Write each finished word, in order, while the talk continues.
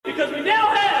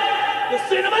the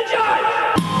Cinema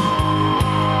Judge!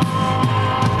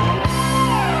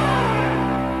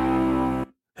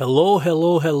 Hello,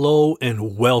 hello, hello,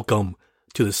 and welcome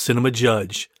to the Cinema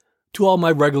Judge. To all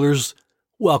my regulars,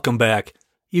 welcome back.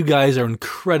 You guys are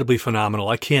incredibly phenomenal.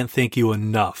 I can't thank you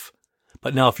enough.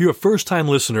 But now, if you're a first-time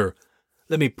listener,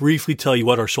 let me briefly tell you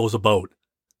what our show's about.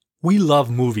 We love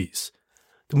movies.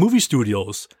 The movie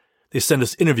studios, they send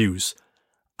us interviews,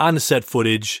 on-the-set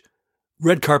footage,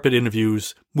 red carpet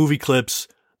interviews, movie clips,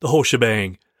 the whole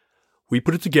shebang. We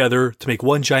put it together to make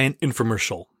one giant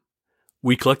infomercial.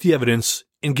 We collect the evidence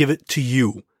and give it to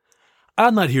you.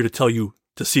 I'm not here to tell you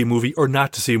to see a movie or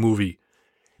not to see a movie,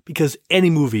 because any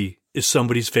movie is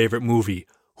somebody's favorite movie.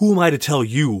 Who am I to tell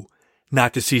you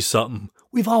not to see something?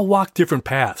 We've all walked different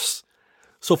paths.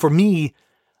 So for me,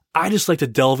 I just like to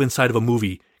delve inside of a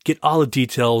movie, get all the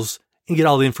details, and get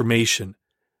all the information.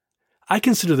 I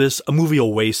consider this a movie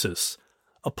oasis,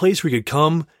 a place where you could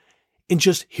come and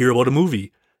just hear about a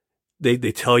movie. They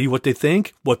tell you what they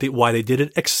think, why they did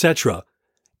it, etc.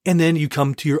 And then you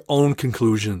come to your own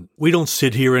conclusion. We don't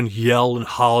sit here and yell and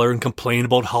holler and complain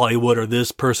about Hollywood or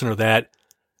this person or that.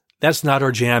 That's not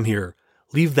our jam here.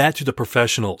 Leave that to the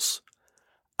professionals.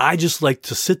 I just like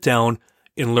to sit down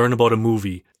and learn about a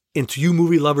movie. And to you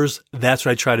movie lovers, that's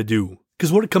what I try to do.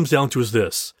 Because what it comes down to is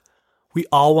this. We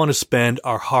all want to spend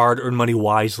our hard-earned money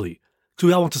wisely. So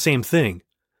we all want the same thing.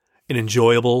 An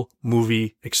enjoyable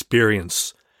movie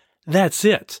experience. That's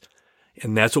it.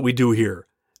 And that's what we do here.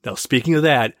 Now, speaking of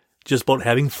that, just about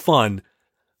having fun,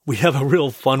 we have a real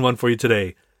fun one for you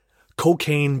today.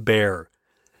 Cocaine Bear.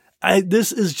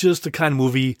 This is just the kind of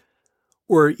movie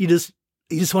where you just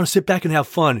want to sit back and have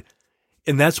fun.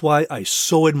 And that's why I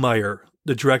so admire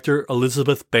the director,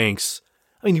 Elizabeth Banks.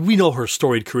 I mean, we know her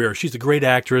storied career. She's a great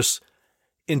actress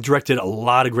and directed a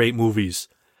lot of great movies.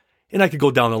 And I could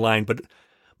go down the line, but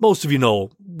most of you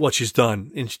know what she's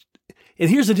done. And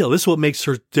here's the deal. This is what makes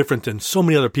her different than so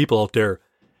many other people out there.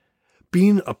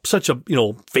 Being such a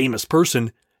famous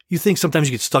person, you think sometimes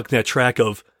you get stuck in that track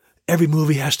of every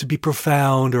movie has to be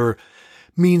profound or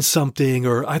mean something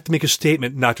or I have to make a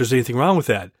statement. Not there's anything wrong with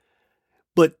that.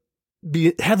 But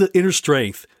have the inner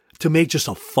strength to make just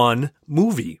a fun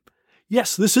movie.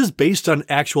 Yes, this is based on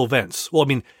actual events. Well, I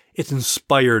mean, it's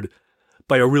inspired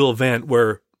by a real event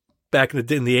where back in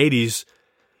the 80s,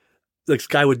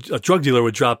 a drug dealer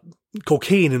would drop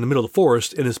cocaine in the middle of the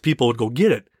forest and his people would go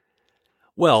get it.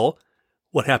 Well,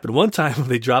 what happened one time when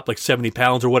they dropped like 70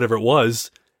 pounds or whatever it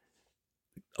was,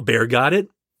 a bear got it,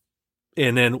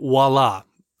 and then voila,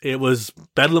 it was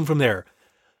bedlam from there.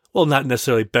 Well, not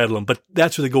necessarily bedlam, but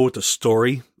that's where they go with the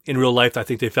story. In real life, I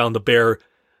think they found the bear,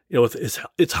 with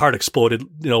its heart exploded,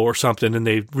 or something, and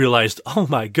they realized, oh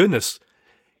my goodness,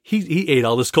 he ate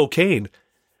all this cocaine.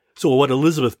 So what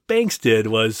Elizabeth Banks did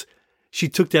was she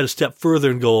took that a step further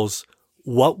and goes,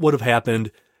 what would have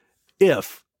happened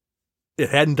if it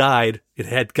hadn't died, it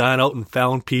had gone out and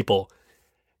found people?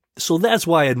 So that's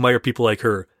why I admire people like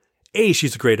her. A,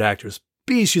 she's a great actress.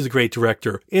 B, she's a great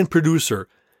director and producer.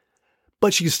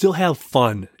 But she can still have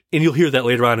fun, and you'll hear that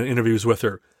later on in interviews with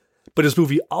her. But this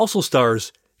movie also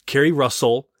stars Kerry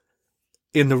Russell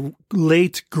and the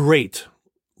late, great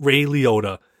Ray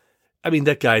Liotta. I mean,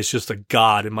 that guy's just a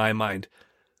god in my mind.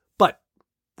 But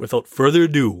without further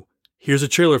ado, here's a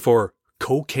trailer for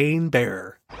Cocaine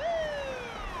Bear.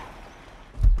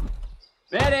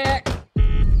 Medic!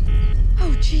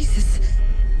 Oh, Jesus.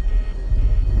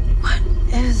 What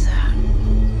is that?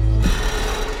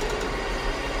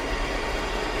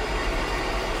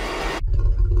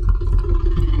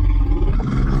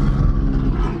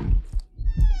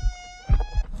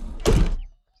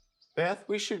 Beth,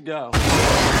 we should go.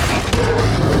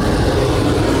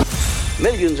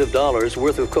 Millions of dollars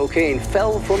worth of cocaine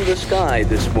fell from the sky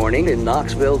this morning in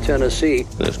Knoxville, Tennessee.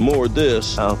 There's more of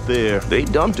this out there. They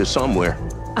dumped it somewhere.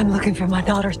 I'm looking for my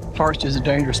daughter. Forest is a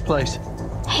dangerous place.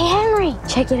 Hey, Henry,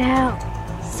 check it out.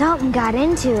 Something got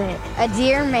into it. A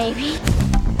deer, maybe.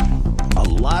 A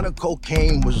lot of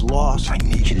cocaine was lost. I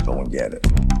need you to go and get it.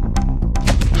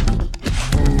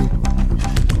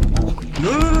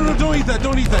 No, don't eat that,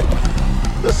 don't eat that.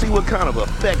 Let's see what kind of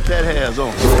effect that has on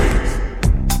us.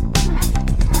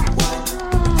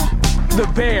 The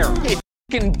bear. It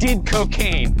f***ing did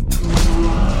cocaine.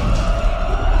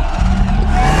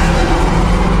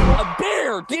 A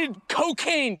bear did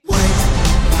cocaine.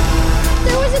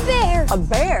 There was a bear. A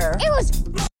bear? It was...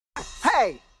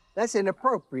 Hey, that's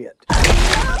inappropriate.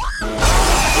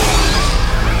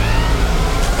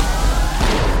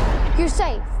 You're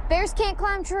safe. Bears can't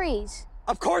climb trees.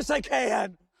 Of course I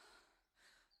can.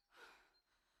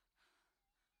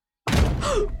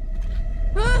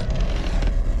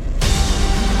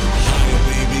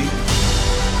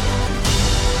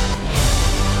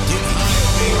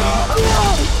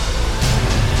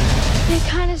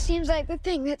 seems like the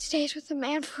thing that stays with a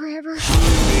man forever.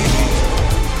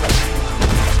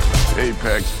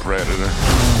 Apex predator.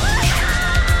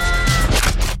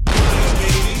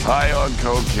 High on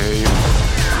cocaine.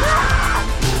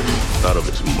 Out of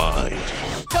his mind.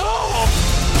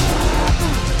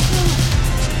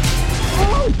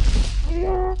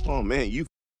 Oh man, you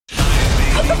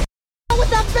With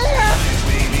that bear!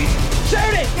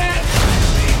 Shoot it!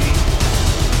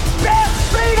 Bear,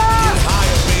 speed up!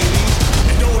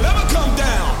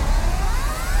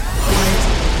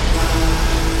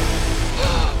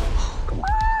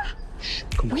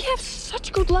 We have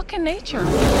such good luck in nature.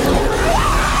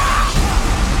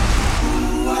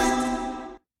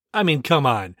 I mean, come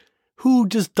on. Who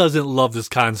just doesn't love this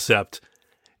concept?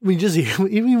 I mean, just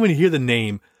even when you hear the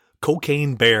name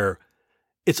Cocaine Bear,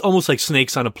 it's almost like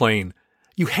snakes on a plane.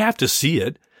 You have to see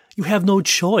it. You have no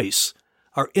choice.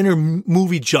 Our inner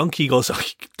movie junkie goes,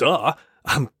 duh,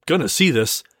 I'm gonna see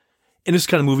this. And this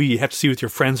kind of movie you have to see with your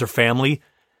friends or family,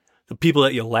 the people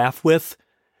that you laugh with.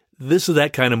 This is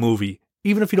that kind of movie.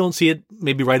 Even if you don't see it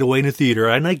maybe right away in the theater,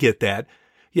 and I get that.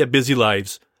 You have busy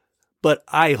lives. But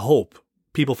I hope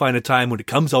people find a time when it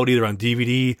comes out either on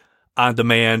DVD, on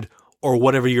demand, or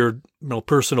whatever your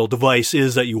personal device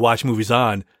is that you watch movies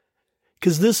on.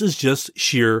 Because this is just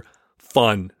sheer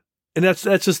fun. And that's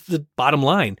just the bottom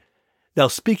line. Now,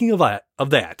 speaking of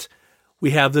that,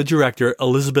 we have the director,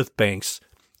 Elizabeth Banks.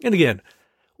 And again,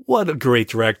 what a great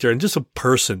director and just a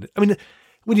person. I mean,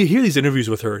 when you hear these interviews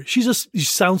with her, she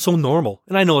sounds so normal.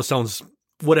 And I know it sounds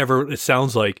whatever it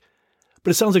sounds like,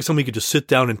 but it sounds like somebody you could just sit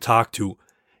down and talk to.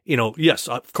 Yes,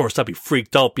 of course, I'd be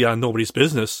freaked out beyond nobody's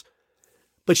business.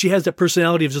 But she has that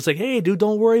personality of just like, hey, dude,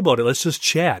 don't worry about it. Let's just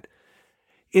chat.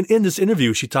 In this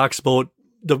interview, she talks about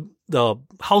the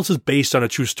house is based on a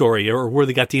true story or where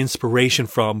they got the inspiration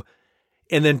from.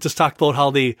 And then just talked about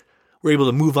how they were able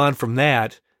to move on from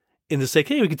that and just say,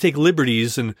 hey, we can take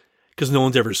liberties and because no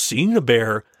one's ever seen a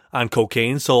bear on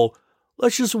cocaine. So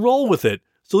let's just roll with it.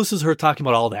 So this is her talking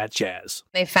about all that jazz.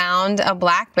 They found a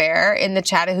black bear in the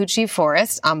Chattahoochee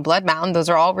Forest on Blood Mountain. Those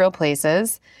are all real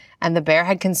places. And the bear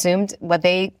had consumed what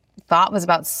they thought was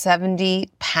about 70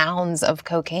 pounds of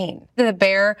cocaine. The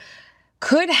bear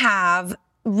could have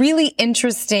really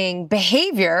interesting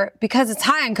behavior because it's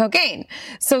high on cocaine.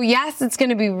 So yes, it's going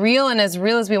to be real and as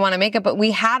real as we want to make it, but we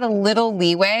had a little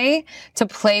leeway to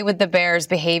play with the bear's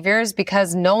behaviors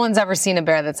because no one's ever seen a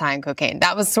bear that's high on cocaine.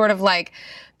 That was sort of like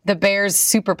the bear's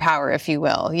superpower, if you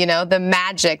will, the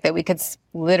magic that we could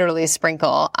literally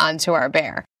sprinkle onto our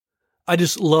bear. I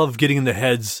just love getting in the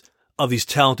heads of these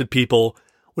talented people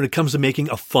when it comes to making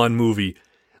a fun movie,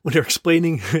 when they're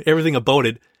explaining everything about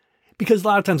it. Because a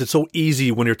lot of times it's so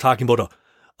easy when you're talking about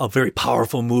a very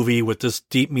powerful movie with this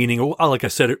deep meaning, or like I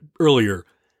said earlier.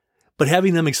 But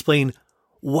having them explain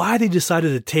why they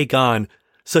decided to take on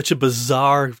such a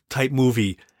bizarre type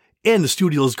movie, and the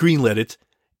studios greenlit it,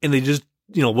 and they just,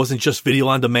 wasn't just video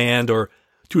on demand or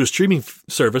through a streaming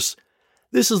service.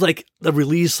 This is like the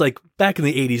release like back in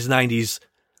the 80s, 90s,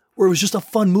 where it was just a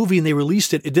fun movie and they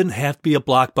released it. It didn't have to be a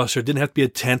blockbuster. It didn't have to be a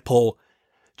tentpole.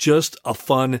 Just a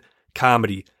fun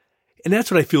comedy. And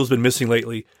that's what I feel has been missing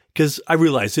lately, because I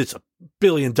realize it's a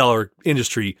billion-dollar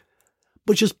industry,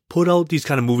 but just put out these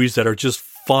kind of movies that are just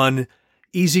fun,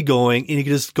 easygoing, and you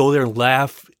can just go there and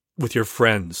laugh with your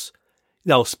friends.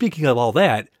 Now, speaking of all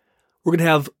that, we're going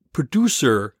to have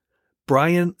producer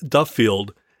Brian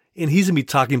Duffield, and he's going to be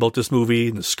talking about this movie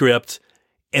and the script.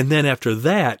 And then after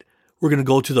that, we're going to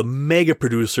go to the mega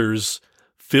producers,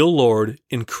 Phil Lord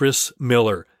and Chris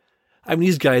Miller. I mean,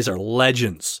 these guys are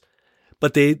legends.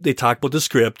 But they talk about the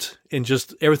script and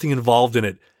just everything involved in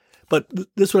it. But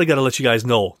this is what I got to let you guys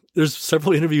know. There's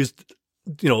several interviews,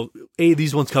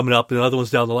 these ones coming up and the other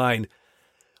ones down the line,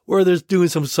 where there's doing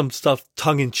some stuff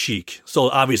tongue-in-cheek.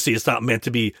 So obviously it's not meant to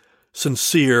be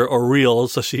sincere or real.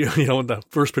 So the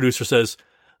first producer says,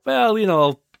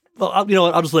 well,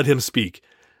 I'll just let him speak.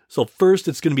 So first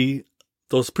it's going to be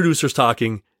those producers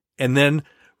talking, and then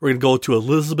we're going to go to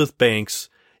Elizabeth Banks,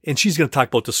 and she's going to talk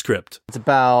about the script. It's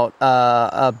about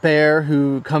a bear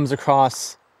who comes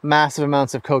across massive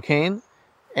amounts of cocaine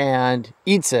and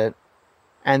eats it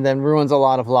and then ruins a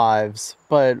lot of lives,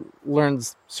 but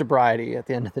learns sobriety at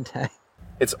the end of the day.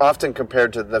 It's often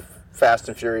compared to the Fast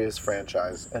and Furious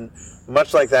franchise. And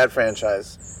much like that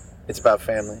franchise, it's about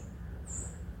family.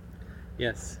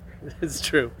 Yes, it's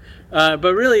true. But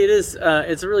really, it's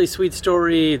a really sweet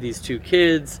story. These two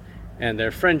kids and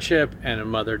their friendship, and a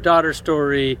mother-daughter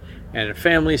story, and a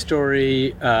family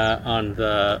story. On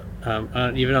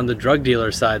even on the drug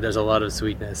dealer side, there's a lot of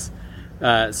sweetness.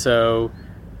 So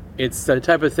It's the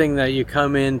type of thing that you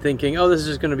come in thinking, oh, this is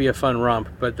just going to be a fun romp,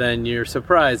 but then you're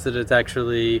surprised that it's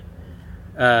actually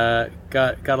got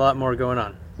a lot more going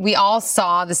on. We all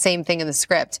saw the same thing in the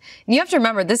script. And you have to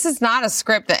remember, this is not a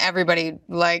script that everybody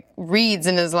reads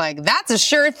and is like, that's a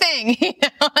sure thing. You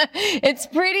know? It's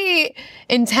pretty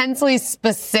intensely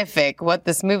specific what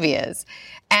this movie is.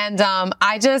 And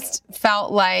I just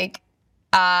felt like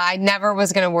I never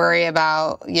was going to worry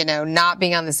about, not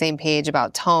being on the same page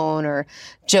about tone or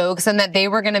jokes, and that they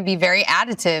were going to be very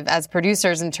additive as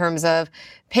producers in terms of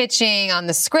pitching on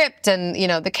the script and,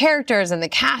 the characters and the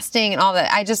casting and all that.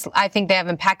 I think they have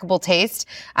impeccable taste.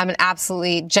 I'm an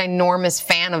absolutely ginormous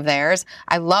fan of theirs.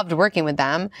 I loved working with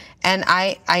them. And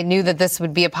I knew that this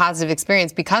would be a positive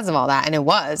experience because of all that. And it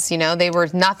was, they were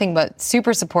nothing but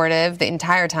super supportive the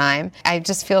entire time. I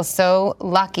just feel so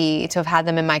lucky to have had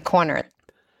them in my corner.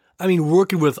 I mean,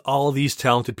 working with all of these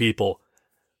talented people,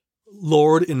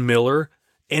 Lord and Miller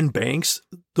and Banks,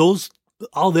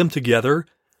 all of them together,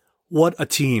 what a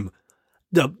team.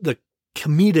 The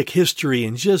comedic history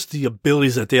and just the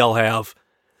abilities that they all have,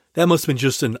 that must have been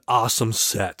just an awesome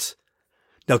set.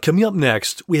 Now, coming up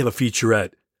next, we have a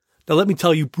featurette. Now, let me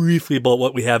tell you briefly about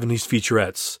what we have in these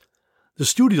featurettes. The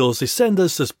studios, they send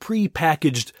us this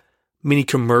pre-packaged mini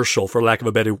commercial, for lack of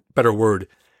a better word.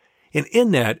 And in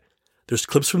that, there's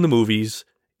clips from the movies,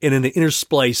 and then they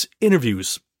intersplice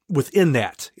interviews within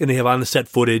that, and they have on-the-set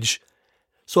footage.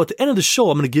 So at the end of the show,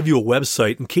 I'm going to give you a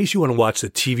website in case you want to watch the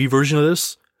TV version of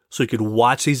this, so you could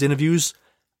watch these interviews.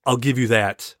 I'll give you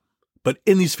that. But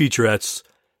in these featurettes,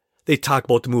 they talk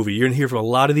about the movie. You're going to hear from a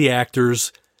lot of the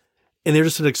actors, and they're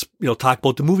just going to talk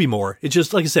about the movie more. It's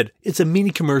just, like I said, it's a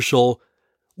mini commercial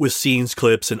with scenes,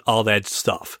 clips, and all that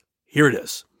stuff. Here it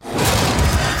is.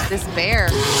 This bear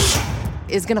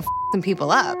is going to some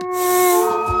people up.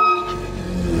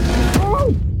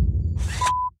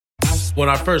 When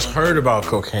I first heard about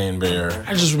Cocaine Bear,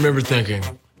 I just remember thinking,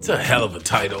 it's a hell of a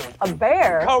title. A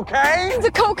bear? Cocaine? It's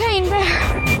a cocaine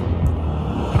bear.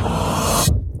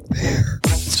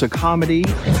 It's a comedy,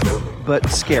 but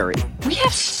scary. We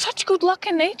have such good luck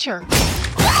in nature.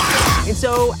 It's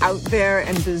so out there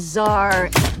and bizarre,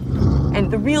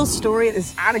 and the real story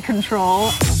is out of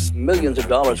control. Millions of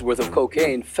dollars worth of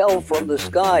cocaine fell from the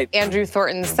sky. Andrew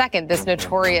Thornton II, this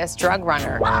notorious drug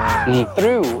runner. He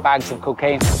threw bags of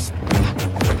cocaine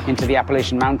into the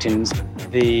Appalachian Mountains.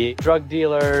 The drug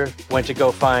dealer went to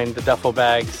go find the duffel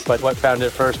bags, but what found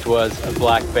it first was a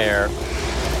black bear.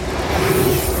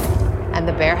 And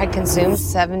the bear had consumed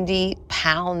 70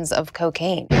 pounds of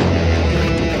cocaine.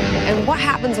 And what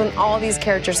happens when all these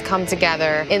characters come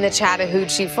together in the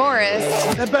Chattahoochee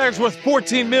Forest? That bag's worth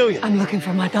 $14 million. I'm looking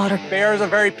for my daughter. Bears are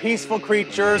very peaceful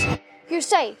creatures. You're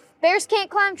safe. Bears can't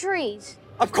climb trees.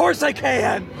 Of course they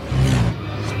can.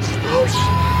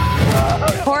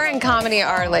 Horror and comedy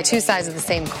are like two sides of the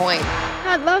same coin.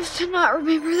 I'd love to not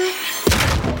remember that.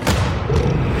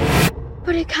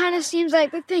 But it kind of seems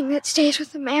like the thing that stays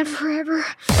with a man forever.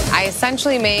 I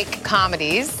essentially make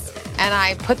comedies and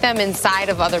I put them inside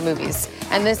of other movies.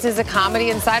 And this is a comedy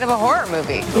inside of a horror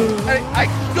movie. I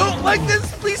don't like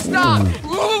this. Please stop.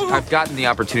 I've gotten the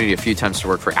opportunity a few times to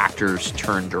work for actors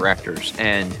turned directors,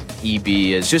 and EB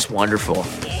is just wonderful.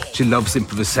 She loves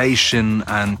improvisation,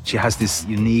 and she has this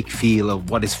unique feel of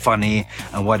what is funny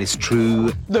and what is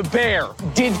true. The bear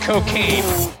did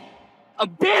cocaine. A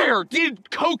bear did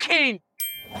cocaine.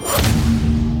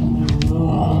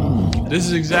 This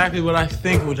is exactly what I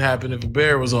think would happen if a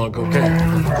bear was on cocaine.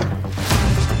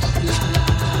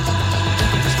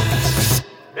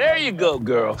 There you go,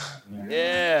 girl.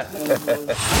 Yeah.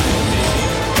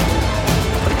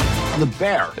 The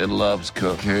bear. It loves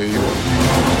cocaine.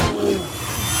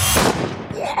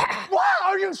 Why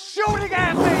are you shooting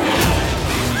at me?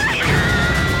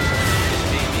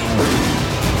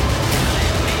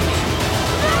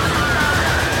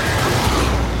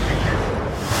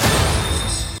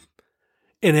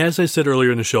 And as I said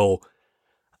earlier in the show,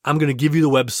 I'm going to give you the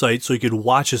website so you can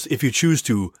watch this if you choose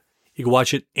to. You can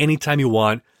watch it anytime you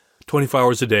want, 24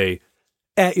 hours a day,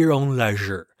 at your own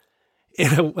leisure.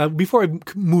 And before I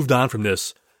moved on from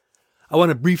this, I want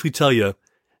to briefly tell you,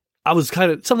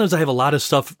 sometimes I have a lot of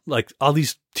stuff, like all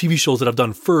these TV shows that I've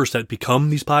done first that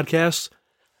become these podcasts.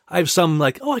 I have some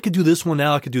like, I could do this one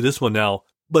now, I could do this one now.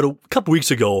 But a couple weeks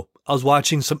ago, I was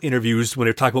watching some interviews when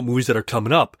they're talking about movies that are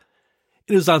coming up.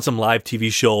 It was on some live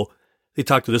TV show. They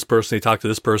talked to this person, they talked to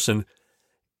this person,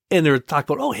 and they're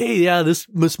talking about, oh, hey, yeah, this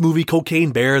movie,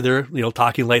 Cocaine Bear, they're,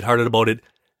 talking lighthearted about it.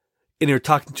 And they're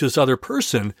talking to this other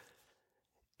person,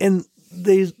 and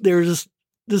this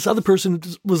other person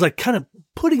was like kind of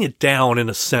putting it down in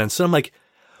a sense. And I'm like,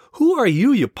 who are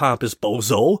you, you pompous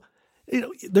bozo?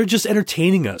 they're just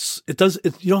entertaining us. You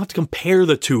don't have to compare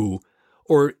the two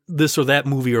or this or that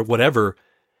movie or whatever.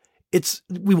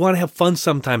 We want to have fun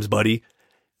sometimes, buddy.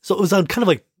 So it was on kind of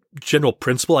like general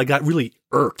principle. I got really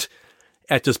irked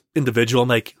at this individual. I'm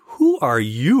like, who are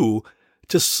you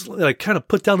to like kind of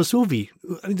put down this movie?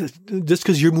 I mean, just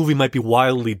because your movie might be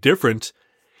wildly different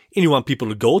and you want people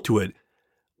to go to it.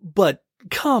 But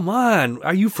come on,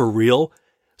 are you for real?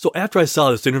 So after I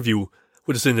saw this interview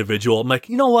with this individual, I'm like,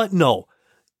 you know what? No,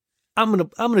 I'm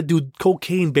gonna do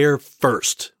Cocaine Bear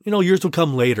first. Yours will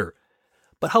come later.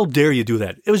 But how dare you do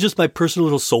that? It was just my personal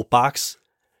little soapbox,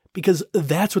 because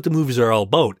that's what the movies are all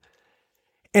about.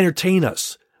 Entertain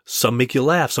us. Some make you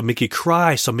laugh, some make you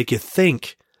cry, some make you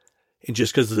think. And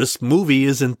just because this movie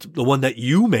isn't the one that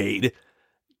you made,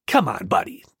 come on,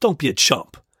 buddy, don't be a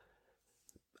chump.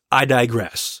 I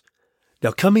digress.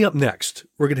 Now, coming up next,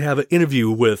 we're going to have an interview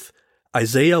with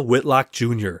Isaiah Whitlock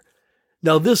Jr.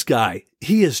 Now, this guy,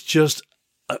 he is just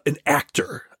an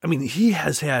actor. I mean, he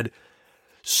has had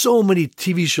so many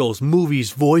TV shows,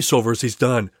 movies, voiceovers he's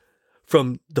done,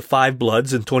 from The Five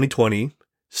Bloods in 2020,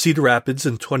 Cedar Rapids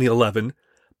in 2011,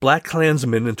 Black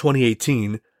Klansman in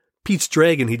 2018, Pete's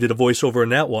Dragon, he did a voiceover in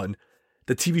that one,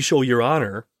 the TV show Your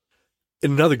Honor,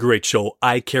 and another great show,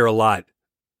 I Care a Lot.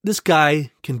 This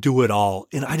guy can do it all,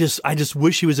 and I just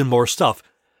wish he was in more stuff.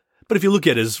 But if you look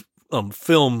at his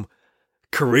film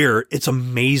career, it's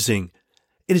amazing.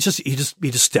 And it's just he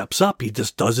just steps up. He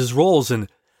just does his roles. And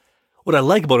what I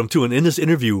like about him too, and in this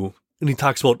interview, and he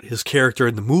talks about his character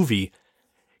in the movie,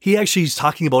 he actually is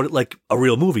talking about it like a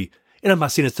real movie. And I'm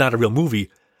not saying it's not a real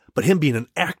movie, but him being an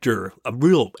actor, a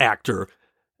real actor,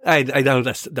 I know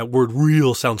that word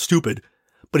 "real" sounds stupid,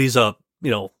 but he's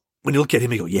when you look at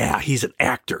him, you go, yeah, he's an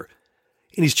actor.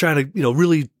 And he's trying to,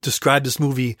 really describe this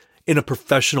movie in a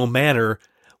professional manner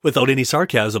without any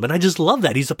sarcasm. And I just love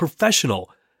that. He's a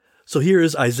professional. So here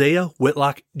is Isaiah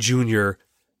Whitlock Jr.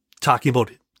 talking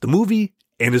about the movie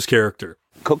and his character.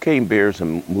 Cocaine Bear is a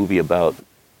movie about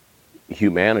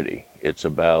humanity. It's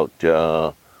about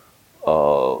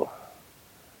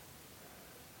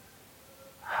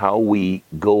how we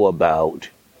go about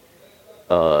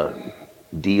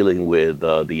dealing with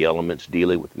the elements,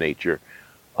 dealing with nature.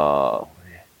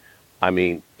 I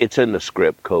mean, it's in the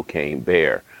script, Cocaine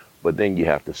Bear, but then you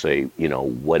have to say,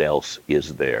 what else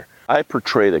is there? I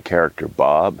portray the character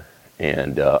Bob,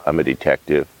 and I'm a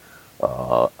detective.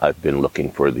 I've been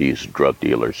looking for these drug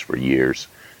dealers for years.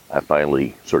 I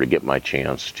finally sort of get my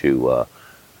chance to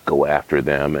go after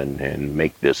them and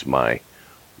make this my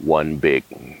one big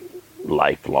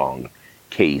lifelong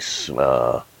case.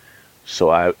 So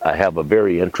I have a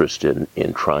very interest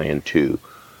in trying to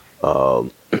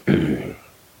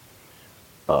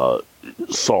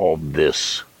solve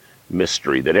this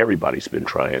mystery that everybody's been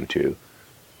trying to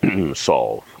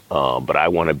solve. But I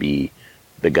want to be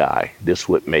the guy. This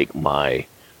would make my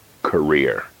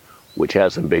career, which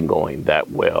hasn't been going that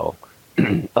well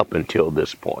up until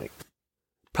this point.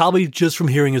 Probably just from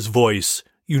hearing his voice,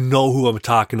 you know who I'm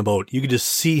talking about. You can just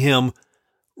see him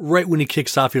right when he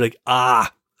kicks off. You're like,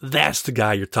 that's the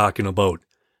guy you're talking about.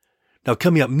 Now,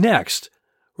 coming up next,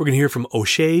 we're going to hear from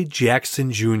O'Shea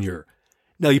Jackson Jr.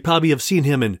 Now, you probably have seen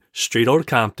him in Straight Outta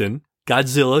Compton,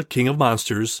 Godzilla, King of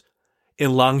Monsters,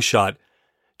 and Long Shot,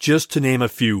 just to name a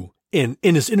few. And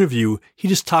in his interview, he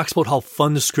just talks about how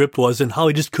fun the script was and how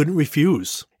he just couldn't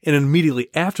refuse. And immediately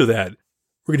after that,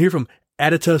 we're going to hear from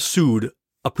Aditya Sood,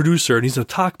 a producer, and he's going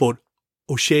to talk about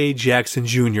O'Shea Jackson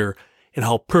Jr. and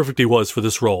how perfect he was for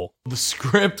this role. The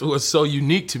script was so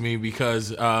unique to me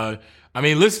because,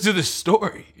 listen to the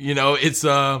story.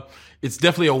 It's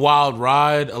definitely a wild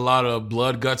ride, a lot of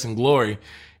blood, guts, and glory.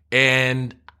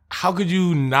 And how could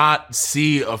you not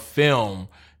see a film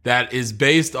that is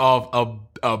based off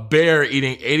a bear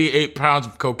eating 88 pounds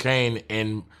of cocaine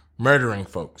and murdering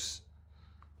folks?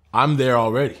 I'm there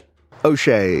already.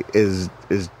 O'Shea is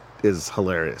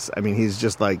hilarious. I mean, he's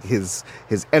just like his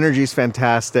energy's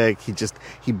fantastic.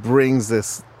 He brings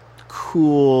this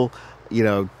cool,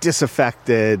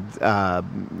 disaffected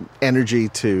energy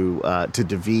to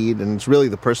David, and it's really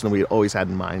the person we always had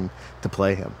in mind to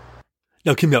play him.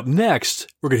 Now, coming up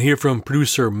next, we're going to hear from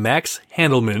producer Max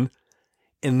Handelman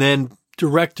and then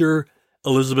director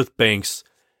Elizabeth Banks.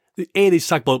 They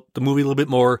talk about the movie a little bit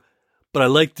more, but I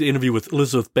like the interview with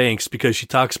Elizabeth Banks because she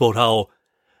talks about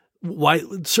why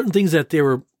certain things that they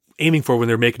were aiming for when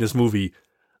they were making this movie,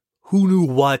 who knew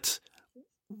what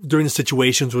during the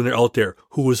situations when they're out there,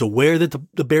 who was aware that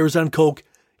the bear was on coke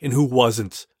and who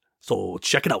wasn't. So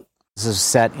check it out. This is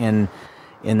set in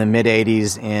in the mid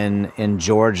 80s in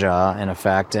Georgia, in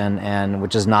effect, and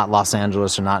which is not Los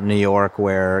Angeles or not New York,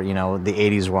 where, you know, the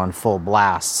 80s were on full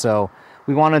blast. So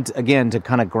we wanted, again, to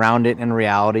kind of ground it in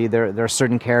reality. There are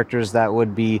certain characters that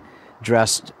would be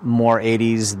dressed more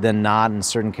 80s than not, and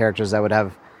certain characters that would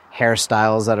have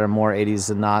hairstyles that are more 80s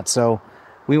than not. So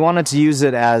we wanted to use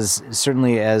it as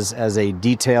certainly as a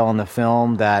detail in the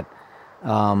film that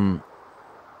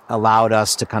allowed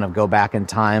us to kind of go back in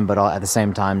time, but at the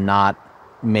same time not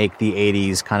make the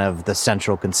 80s kind of the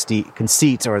central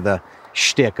conceit or the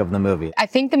shtick of the movie. I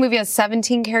think the movie has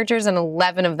 17 characters and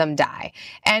 11 of them die.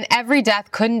 And every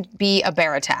death couldn't be a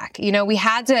bear attack. You know, we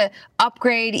had to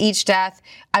upgrade each death.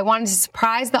 I wanted to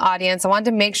surprise the audience. I wanted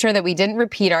to make sure that we didn't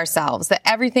repeat ourselves, that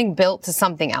everything built to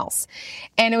something else.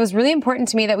 And it was really important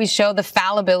to me that we show the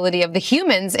fallibility of the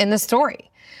humans in the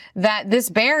story. That this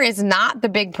bear is not the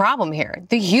big problem here.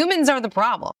 The humans are the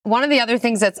problem. One of the other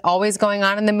things that's always going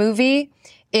on in the movie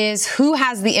is who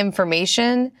has the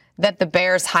information that the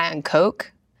bear's high on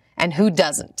coke and who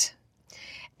doesn't.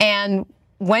 And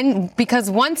because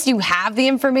once you have the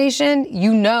information,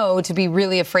 you know to be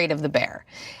really afraid of the bear.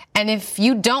 And if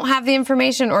you don't have the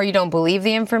information or you don't believe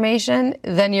the information,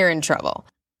 then you're in trouble.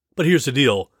 But here's the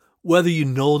deal. Whether you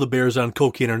know the bear's on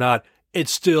cocaine or not,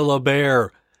 it's still a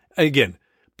bear. Again,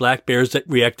 black bears that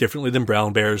react differently than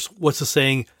brown bears. What's the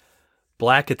saying?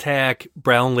 Black attack,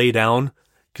 brown lay down.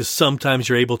 Because sometimes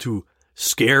you're able to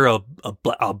scare a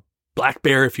black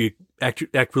bear if you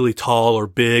act really tall or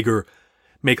big or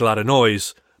make a lot of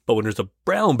noise. But when there's a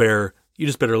brown bear, you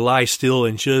just better lie still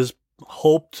and just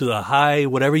hope to the high,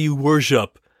 whatever you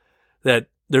worship, that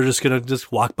they're just going to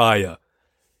just walk by you.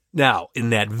 Now, in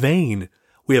that vein,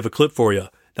 we have a clip for you.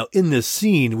 Now, in this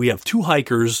scene, we have two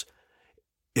hikers.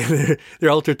 They're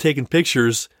out there taking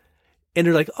pictures, and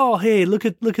they're like, "Oh, hey, look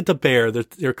at the bear."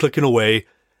 They're clicking away,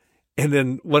 and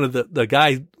then one of the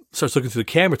guy starts looking through the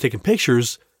camera, taking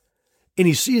pictures, and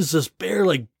he sees this bear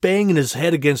like banging his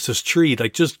head against this tree,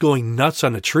 like just going nuts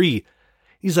on the tree.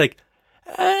 He's like,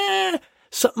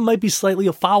 something might be slightly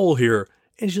afoul here,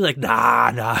 and she's like,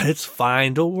 "Nah, it's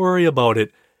fine. Don't worry about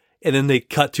it." And then they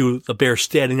cut to the bear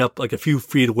standing up like a few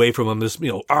feet away from him. This,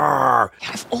 arr.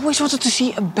 I've always wanted to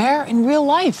see a bear in real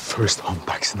life. First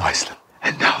humpbacks in Iceland,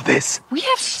 and now this. We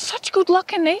have such good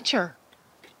luck in nature.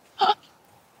 Huh?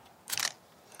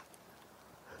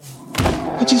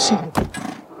 What'd you see?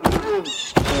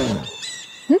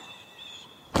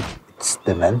 It's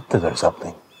demented or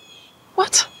something.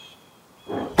 What?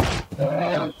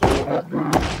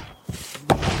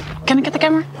 Can I get the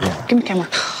camera? Yeah. Give me the camera.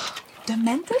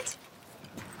 Demented?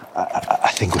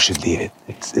 I think we should leave it.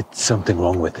 It's something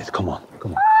wrong with it. Come on.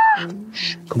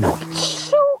 Shh, come on.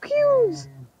 So cute.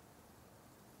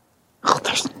 Oh,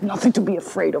 there's nothing to be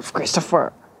afraid of,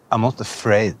 Christopher. I'm not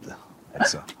afraid,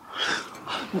 Elsa.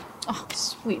 Oh,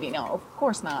 sweetie, no, of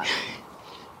course not.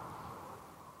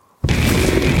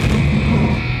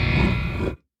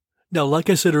 Now, like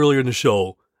I said earlier in the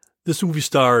show, this movie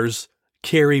stars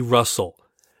Keri Russell.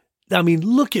 Now, I mean,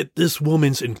 look at this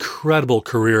woman's incredible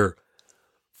career.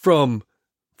 From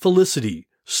Felicity,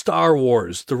 Star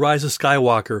Wars, The Rise of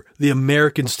Skywalker, The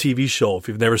Americans TV show, if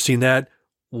you've never seen that,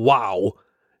 wow.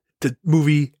 The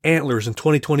movie Antlers in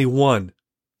 2021.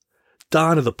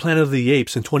 Dawn of the Planet of the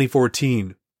Apes in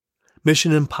 2014.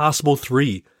 Mission Impossible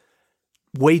 3.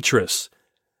 Waitress.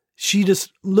 She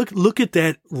just, look at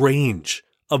that range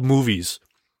of movies.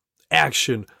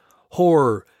 Action,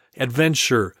 horror,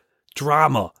 adventure,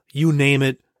 drama, you name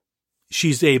it,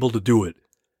 she's able to do it.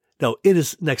 Now, in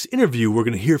this next interview, we're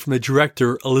going to hear from the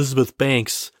director, Elizabeth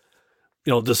Banks,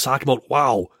 just talking about,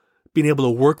 wow, being able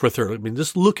to work with her. I mean,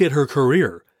 just look at her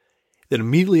career. Then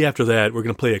immediately after that, we're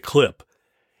going to play a clip.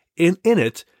 In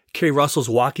it, Keri Russell's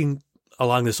walking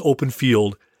along this open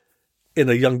field, and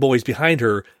a young boy's behind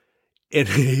her, and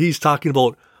he's talking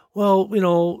about, well,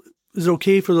 is it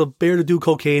okay for the bear to do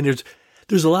cocaine?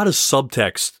 There's a lot of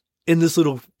subtext in this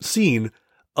little scene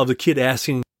of the kid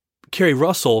asking Keri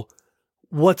Russell,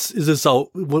 what's the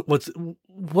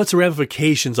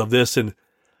ramifications of this, and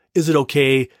is it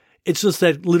okay? It's just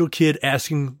that little kid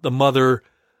asking the mother,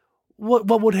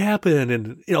 what would happen?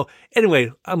 And,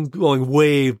 anyway, I'm going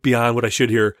way beyond what I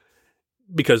should here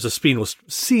because the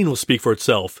scene will speak for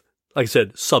itself. Like I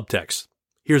said, subtext.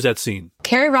 Here's that scene.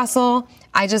 Keri Russell,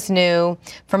 I just knew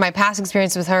from my past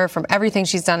experience with her, from everything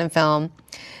she's done in film,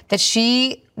 that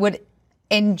she would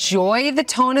enjoy the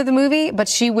tone of the movie, but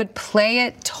she would play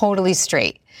it totally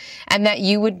straight. And that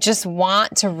you would just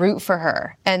want to root for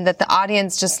her, and that the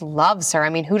audience just loves her. I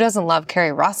mean, who doesn't love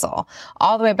Keri Russell?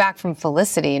 All the way back from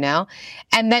Felicity, And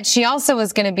that she also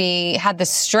was going to had the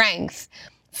strength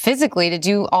physically to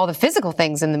do all the physical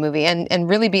things in the movie and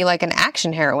really be like an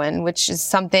action heroine, which is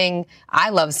something I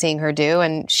love seeing her do.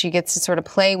 And she gets to sort of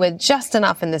play with just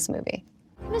enough in this movie.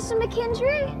 Mr.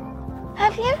 McKendry,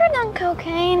 have you ever done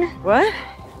cocaine? What?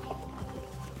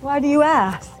 Why do you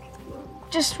ask?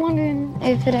 Just wondering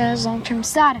if it has long-term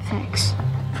side effects.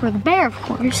 For the bear, of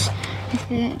course. If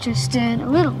it just did a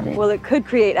little bit. Well, it could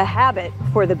create a habit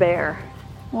for the bear.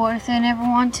 What if they never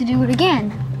want to do it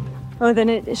again? Oh, then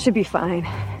it should be fine.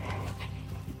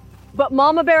 But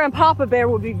Mama Bear and Papa Bear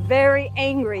would be very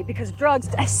angry because drugs,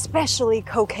 especially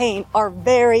cocaine, are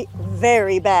very,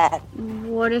 very bad.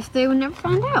 What if they would never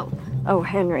find out? Oh,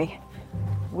 Henry,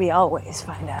 we always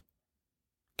find out.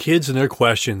 Kids and their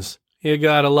questions. You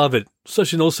gotta love it.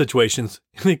 Especially in those situations.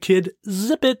 The kid,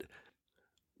 zip it.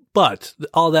 But,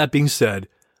 all that being said,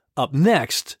 up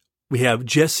next, we have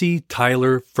Jesse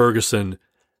Tyler Ferguson.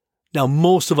 Now,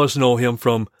 most of us know him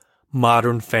from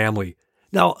Modern Family.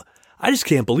 Now, I just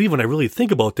can't believe when I really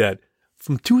think about that.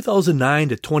 From 2009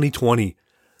 to 2020.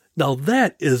 Now,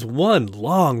 that is one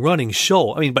long-running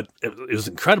show. I mean, but it was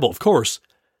incredible, of course.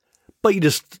 But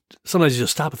sometimes you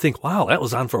just stop and think, wow, that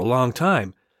was on for a long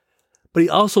time. But he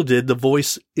also did the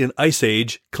voice in Ice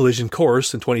Age, Collision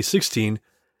Course in 2016.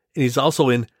 And he's also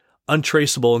in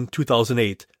Untraceable in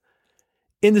 2008.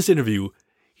 In this interview,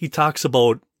 he talks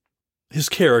about his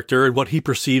character and what he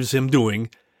perceives him doing.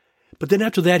 But then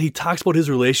after that, he talks about his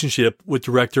relationship with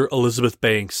director Elizabeth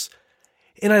Banks.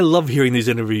 And I love hearing these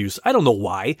interviews. I don't know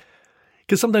why.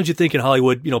 Because sometimes you think in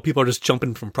Hollywood, people are just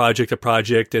jumping from project to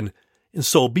project, and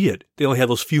so be it. They only have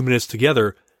those few minutes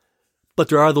together. But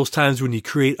there are those times when you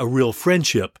create a real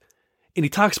friendship. And he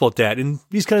talks about that. And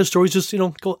these kind of stories just,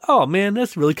 go, oh man,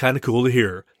 that's really kind of cool to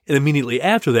hear. And immediately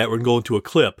after that, we're going to go into a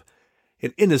clip.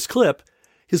 And in this clip,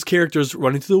 his character's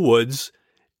running through the woods,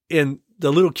 and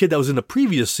the little kid that was in the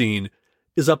previous scene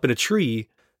is up in a tree,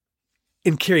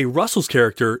 and Kerry Russell's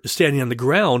character is standing on the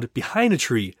ground behind a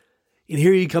tree. And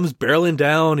here he comes barreling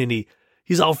down, and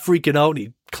he's all freaking out, and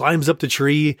he climbs up the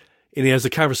tree, and he has a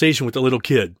conversation with the little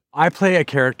kid. I play a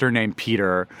character named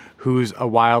Peter, who's a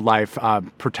wildlife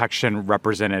protection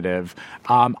representative.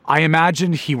 I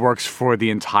imagine he works for the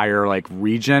entire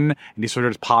region, and he sort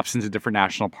of just pops into different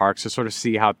national parks to sort of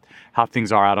see how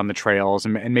things are out on the trails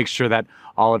and make sure that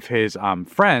all of his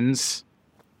friends,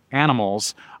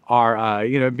 animals,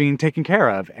 are being taken care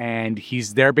of. And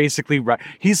he's there basically.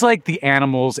 He's like the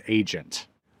animals agent.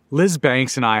 Liz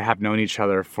Banks and I have known each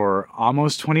other for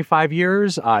almost 25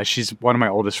 years. She's one of my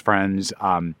oldest friends,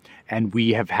 and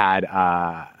we have had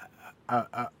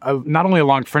not only a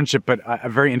long friendship, but a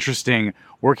very interesting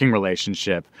working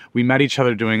relationship. We met each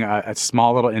other doing a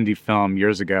small little indie film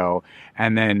years ago,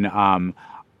 and then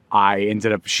I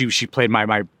ended up, she played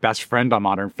my best friend on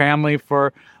Modern Family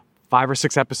for 5 or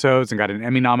 6 episodes and got an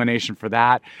Emmy nomination for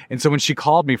that. And so when she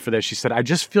called me for this, she said, I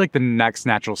just feel like the next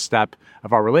natural step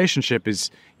of our relationship is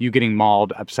you getting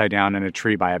mauled upside down in a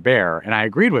tree by a bear. And I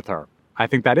agreed with her. I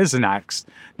think that is the next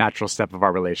natural step of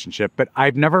our relationship. But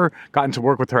I've never gotten to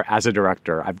work with her as a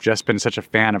director. I've just been such a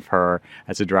fan of her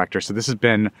as a director. So this has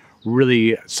been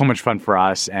really so much fun for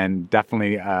us, and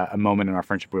definitely a moment in our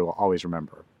friendship we will always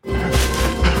remember.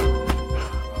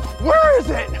 Where is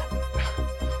it?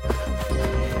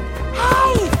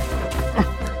 Hey!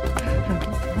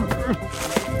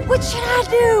 What should I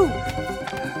do?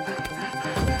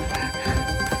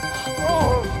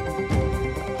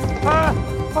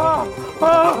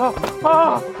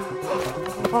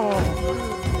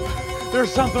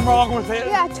 There's something wrong with it.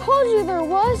 Yeah, I told you there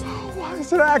was. Why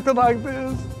is it acting like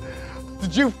this?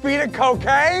 Did you feed it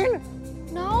cocaine?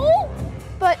 No,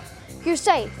 but you're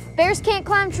safe. Bears can't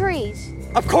climb trees.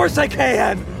 Of course I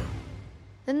can.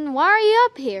 Then why are you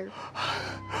up here?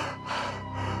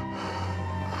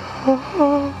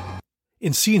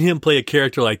 And seeing him play a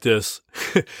character like this,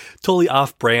 totally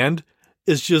off-brand,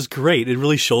 is just great. It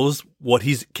really shows what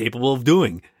he's capable of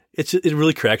doing. It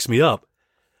really cracks me up.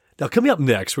 Now, coming up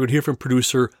next, we're going to hear from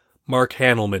producer Mark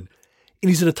Handelman, and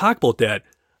he's going to talk about that,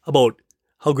 about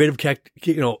how great of a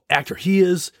actor he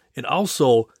is, and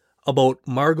also about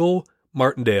Margot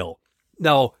Martindale.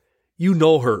 Now, you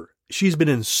know her. She's been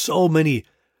in so many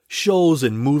shows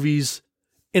and movies,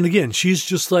 and again, she's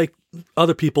just like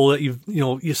other people that you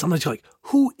sometimes you're like,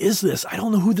 who is this? I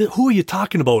don't know who are you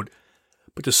talking about?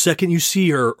 But the second you see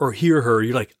her or hear her,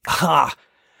 you're like,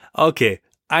 okay,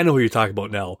 I know who you're talking about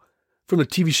now. From the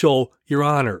TV show Your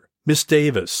Honor, Miss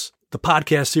Davis, the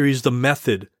podcast series The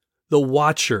Method, The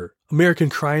Watcher, American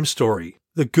Crime Story,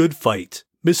 The Good Fight,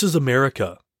 Mrs.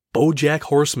 America, BoJack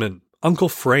Horseman, Uncle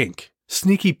Frank,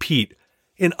 Sneaky Pete,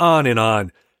 and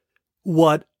on.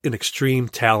 What an extreme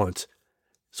talent.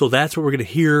 So that's what we're going to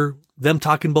hear them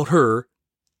talking about her,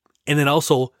 and then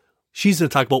also she's going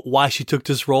to talk about why she took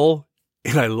this role,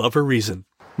 and I love her reason.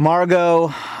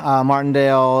 Margot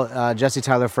Martindale, Jesse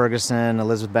Tyler Ferguson,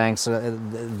 Elizabeth Banks,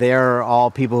 they're all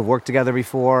people who've worked together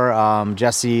before.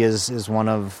 Jesse is one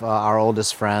of our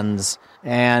oldest friends.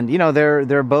 And, you know,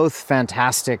 they're both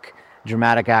fantastic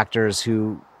dramatic actors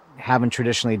who haven't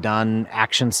traditionally done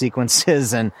action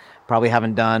sequences and probably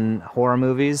haven't done horror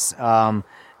movies. So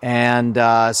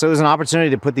it was an opportunity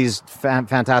to put these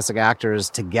fantastic actors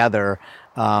together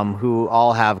who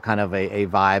all have kind of a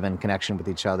vibe and connection with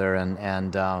each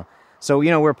other. So, you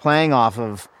know, we're playing off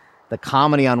of the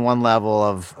comedy on one level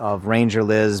of Ranger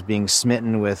Liz being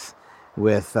smitten with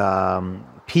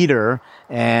Peter,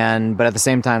 but at the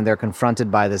same time they're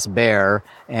confronted by this bear,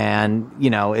 and you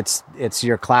know it's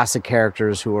your classic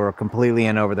characters who are completely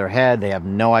in over their head. They have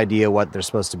no idea what they're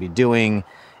supposed to be doing,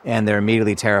 and they're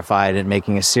immediately terrified and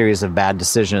making a series of bad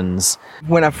decisions.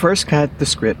 When I first got the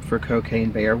script for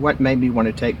Cocaine Bear, what made me want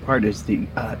to take part is the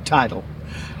title.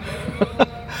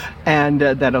 And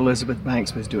that Elizabeth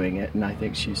Banks was doing it, and I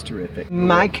think she's terrific.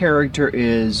 My character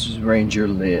is Ranger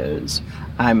Liz.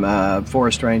 I'm a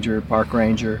forest ranger, park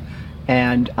ranger,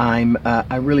 and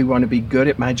I really want to be good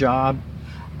at my job.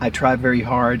 I try very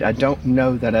hard. I don't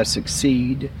know that I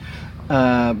succeed,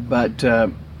 but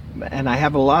I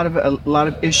have a lot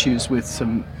of issues with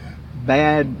some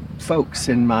bad folks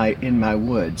in my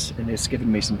woods, and it's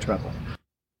given me some trouble.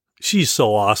 She's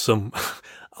so awesome.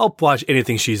 I'll watch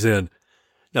anything she's in.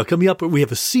 Now, coming up, we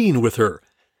have a scene with her.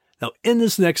 Now, in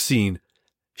this next scene,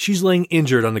 she's laying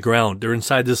injured on the ground. They're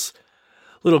inside this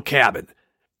little cabin.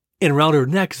 And around her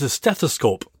neck is a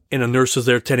stethoscope. And a nurse is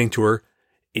there tending to her.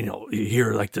 You know, you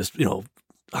hear like this, you know,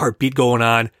 heartbeat going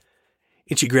on.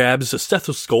 And she grabs a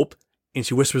stethoscope and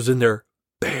she whispers in there,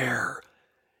 "Bear."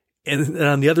 And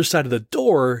on the other side of the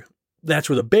door, that's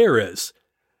where the bear is.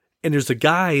 And there's a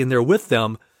guy in there with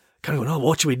them, kind of going, "Oh,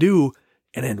 what should we do?"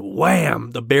 And then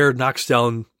wham, the bear knocks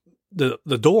down the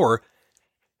door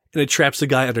and it traps the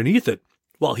guy underneath it.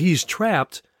 While he's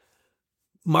trapped,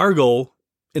 Margot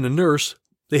and the nurse,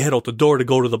 they head out the door to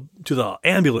go to the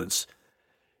ambulance.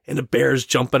 And the bear's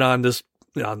jumping on this,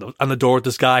 you know, on the door with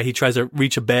this guy. He tries to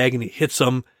reach a bag and he hits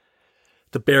him.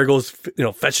 The bear goes, you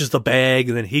know, fetches the bag,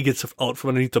 and then he gets out from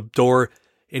underneath the door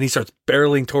and he starts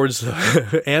barreling towards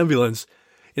the ambulance.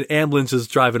 And the ambulance is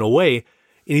driving away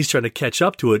and he's trying to catch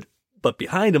up to it. But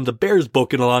behind him, the bear's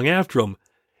booking along after him.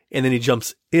 And then he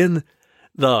jumps in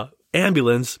the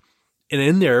ambulance. And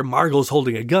in there, Margot's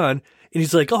holding a gun. And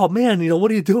he's like, "Oh, man, you know, what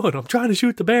are you doing? I'm trying to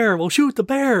shoot the bear." "Well, shoot the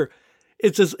bear."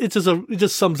 It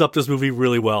just sums up this movie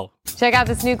really well. Check out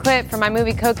this new clip from my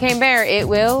movie Cocaine Bear. It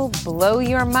will blow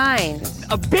your mind.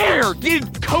 A bear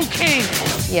did cocaine.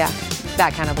 Yeah,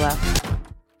 that kind of blow.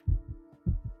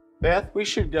 Beth, we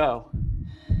should go.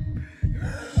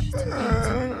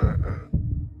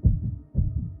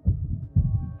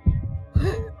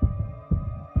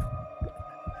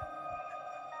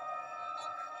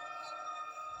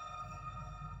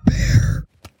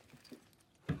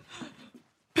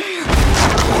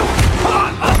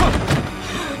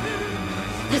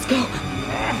 Let's go.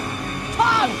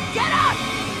 Tom, get up!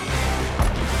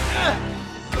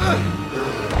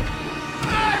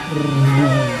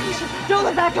 Don't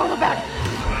look back, don't look back.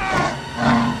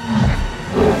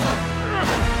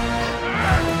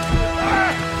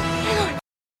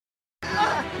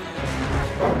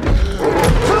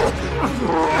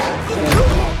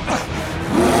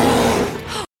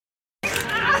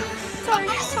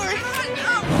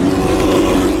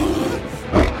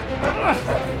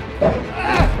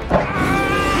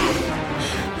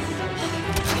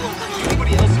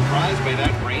 Anybody else surprised by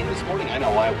that rain this morning? I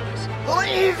know I was.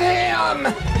 Leave him!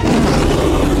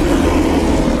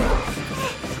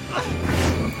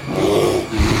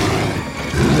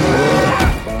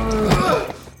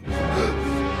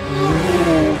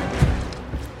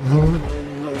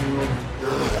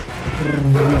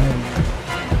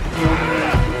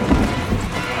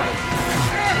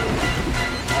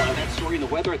 That story and the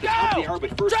weather at the top of the hour, but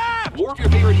first, more of your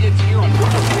favorite hits here on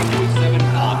 103.7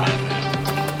 on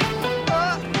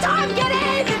Tom, get in!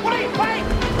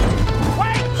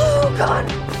 Wait! Oh, God!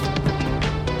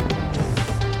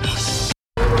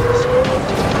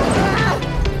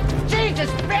 Jesus,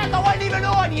 man, I wasn't even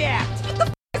on yet! What the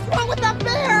f*** is wrong with that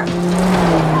bear?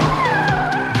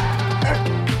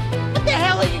 What the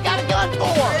hell have you got a gun for?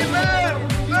 Hey, man!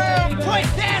 Put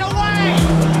that away!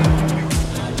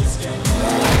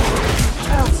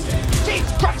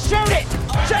 Jesus Christ, shoot it!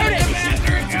 Shoot it!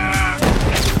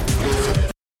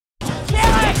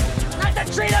 Kill it! Not to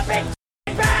treat a big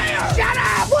bear! Shut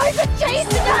up! Why is it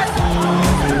chasing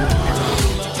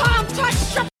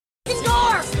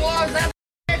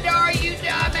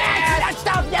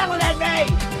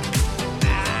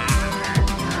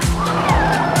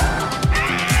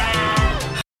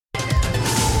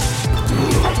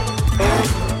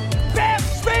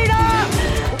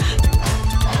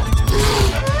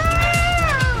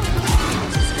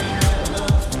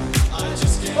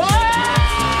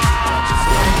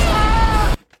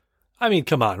I mean,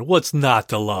 come on, what's not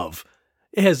to love?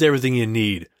 It has everything you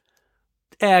need.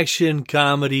 Action,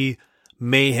 comedy,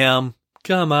 mayhem.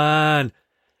 Come on.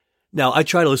 Now, I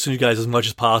try to listen to you guys as much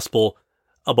as possible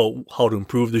about how to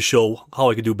improve the show, how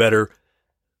I could do better.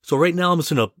 So right now I'm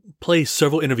just going to play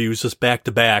several interviews just back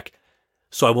to back,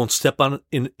 so I won't step on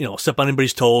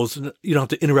anybody's toes. You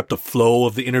don't have to interrupt the flow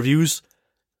of the interviews.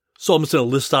 So I'm just going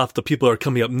to list off the people that are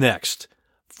coming up next.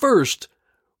 First,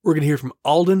 we're going to hear from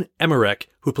Alden Ehrenreich,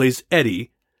 who plays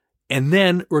Eddie, and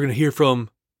then we're going to hear from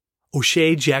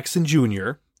O'Shea Jackson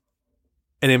Jr.,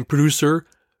 and then producer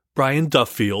Brian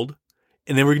Duffield,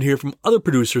 and then we're going to hear from other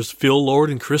producers, Phil Lord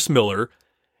and Chris Miller,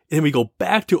 and then we go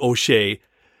back to O'Shea,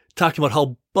 talking about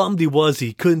how bummed he was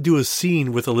he couldn't do a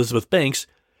scene with Elizabeth Banks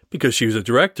because she was a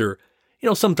director. You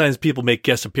know, sometimes people make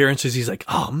guest appearances. He's like,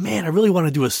 oh man, I really want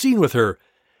to do a scene with her.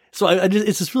 So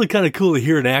it's just really kind of cool to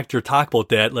hear an actor talk about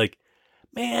that. Like,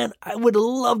 man, I would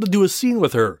love to do a scene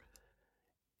with her.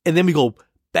 And then we go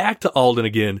back to Alden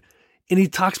again, and he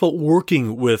talks about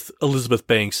working with Elizabeth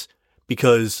Banks,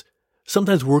 because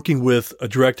sometimes working with a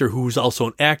director who's also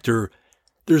an actor,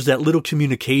 there's that little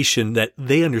communication that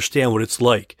they understand what it's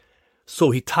like.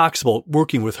 So he talks about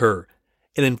working with her.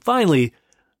 And then finally,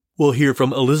 we'll hear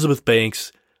from Elizabeth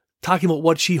Banks talking about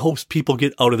what she hopes people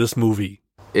get out of this movie.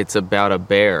 It's about a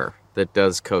bear that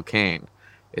does cocaine.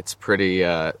 It's pretty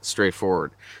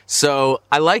straightforward. So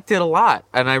I liked it a lot,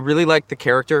 and I really liked the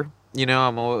character. You know,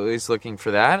 I'm always looking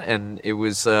for that, and it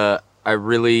was, I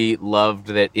really loved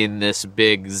that in this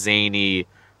big, zany,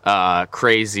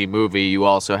 crazy movie, you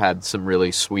also had some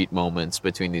really sweet moments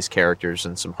between these characters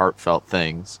and some heartfelt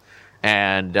things.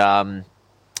 And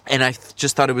I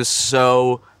just thought it was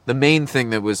so, the main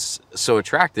thing that was so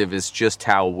attractive is just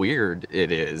how weird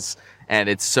it is. And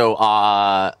it's so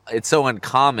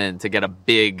uncommon to get a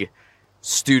big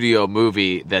studio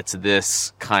movie that's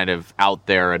this kind of out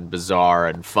there and bizarre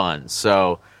and fun.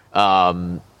 So,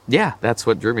 yeah, that's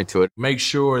what drew me to it. Make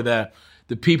sure that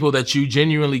the people that you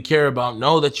genuinely care about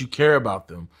know that you care about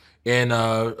them. And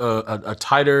a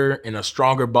tighter and a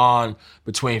stronger bond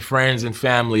between friends and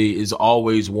family is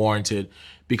always warranted,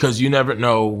 because you never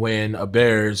know when a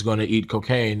bear is going to eat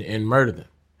cocaine and murder them.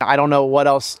 I don't know what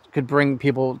else could bring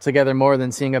people together more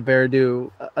than seeing a bear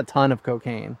do a ton of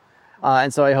cocaine.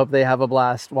 And so I hope they have a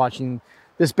blast watching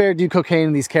this bear do cocaine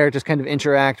and these characters kind of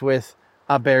interact with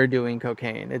a bear doing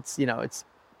cocaine. It's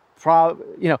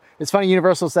funny,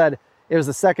 Universal said it was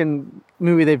the second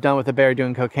movie they've done with a bear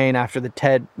doing cocaine after the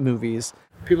Ted movies.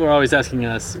 People are always asking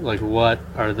us, like, what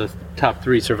are the top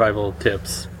 3 survival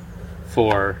tips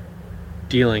for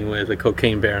dealing with a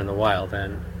cocaine bear in the wild?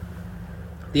 And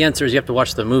the answer is you have to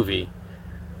watch the movie,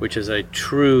 which is a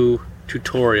true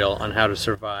tutorial on how to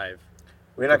survive.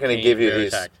 We're not going to give you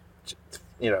these,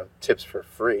 tips for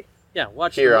free. Yeah,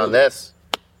 watch here on this,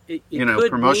 it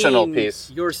promotional mean piece.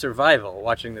 Your survival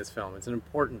watching this film. It's an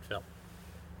important film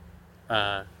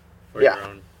for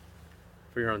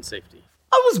your own safety.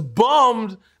 I was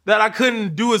bummed that I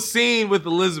couldn't do a scene with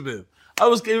Elizabeth.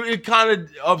 It kind of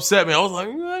upset me. I was like,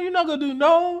 you're not gonna do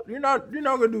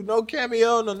no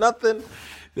cameo, no nothing.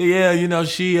 Yeah,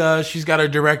 she's got her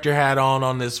director hat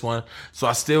on this one, so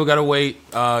I still gotta wait,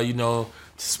 to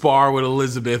spar with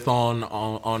Elizabeth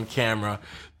on camera.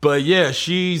 But yeah,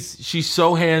 she's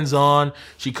so hands-on.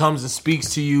 She comes and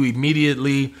speaks to you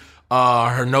immediately.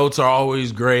 Her notes are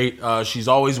always great. She's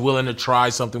always willing to try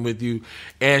something with you,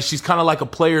 and she's kind of like a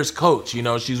player's coach.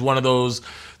 She's one of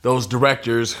those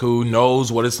directors who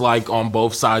knows what it's like on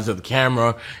both sides of the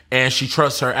camera, and she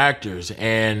trusts her actors.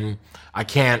 And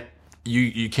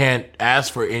you can't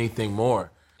ask for anything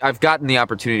more. I've gotten the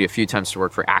opportunity a few times to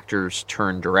work for actors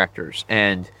turned directors,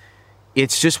 and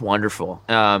it's just wonderful.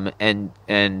 And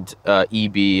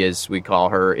EB, as we call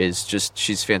her,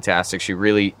 she's fantastic. She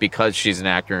really, because she's an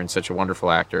actor and such a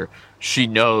wonderful actor, she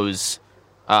knows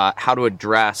how to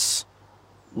address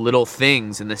little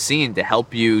things in the scene to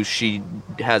help you. She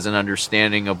has an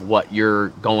understanding of what you're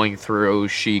going through.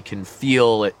 She can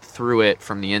feel it through it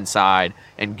from the inside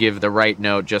and give the right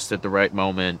note just at the right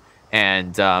moment,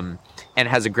 and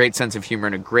has a great sense of humor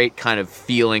and a great kind of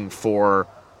feeling for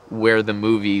where the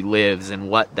movie lives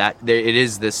and it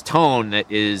is this tone that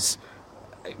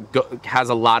has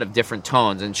a lot of different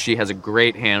tones, and she has a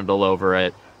great handle over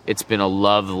it. It's been a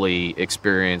lovely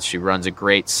experience. She runs a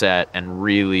great set, and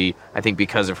really, I think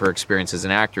because of her experience as an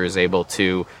actor, is able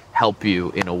to help you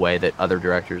in a way that other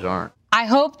directors aren't. I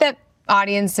hope that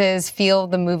audiences feel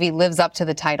the movie lives up to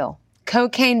the title.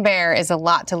 Cocaine Bear is a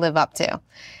lot to live up to.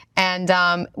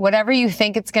 And whatever you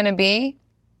think it's going to be,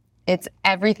 it's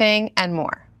everything and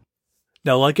more.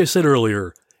 Now, like I said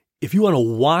earlier, if you want to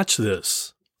watch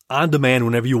this on demand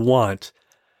whenever you want,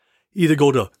 Either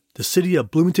go to the city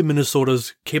of Bloomington,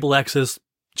 Minnesota's cable access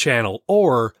channel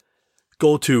or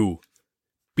go to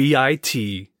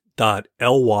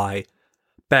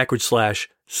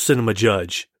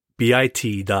bit.ly/CinemaJudge.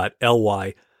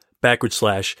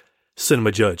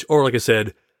 bit.ly/CinemaJudge. Or like I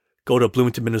said, go to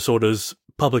Bloomington, Minnesota's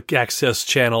public access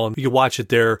channel and you can watch it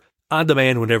there on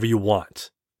demand whenever you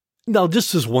want. Now,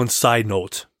 just as one side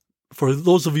note, for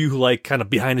those of you who like kind of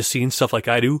behind the scenes stuff like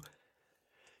I do,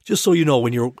 just so you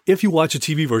know, if you watch a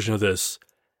TV version of this,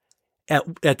 at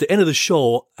the end of the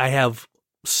show, I have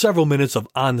several minutes of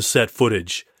on the set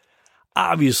footage.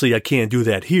 Obviously, I can't do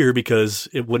that here because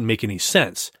it wouldn't make any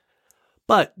sense.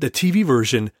 But the TV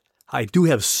version, I do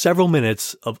have several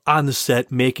minutes of on the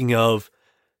set making of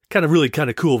kind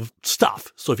of cool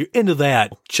stuff. So if you're into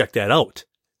that, check that out.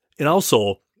 And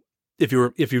also, if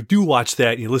you do watch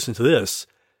that and you listen to this,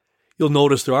 you'll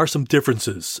notice there are some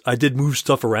differences. I did move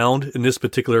stuff around in this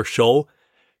particular show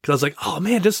because I was like, oh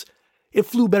man, it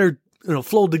flew better,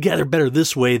 flowed together better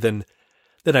this way than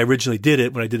I originally did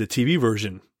it when I did the TV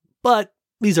version. But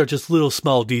these are just little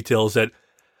small details that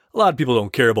a lot of people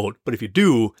don't care about. But if you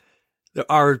do, there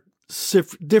are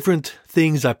different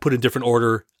things I put in different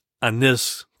order on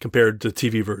this compared to the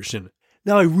TV version.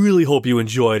 Now, I really hope you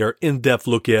enjoyed our in-depth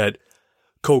look at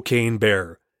Cocaine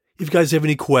Bear. If you guys have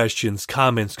any questions,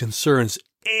 comments, concerns,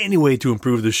 any way to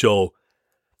improve the show,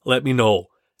 let me know.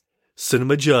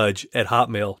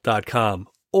 cinemajudge@hotmail.com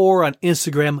or on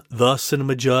Instagram, The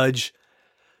Cinema Judge.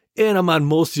 And I'm on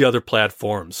most of the other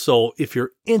platforms. So if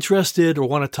you're interested or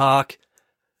want to talk,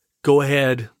 go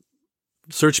ahead,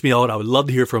 search me out. I would love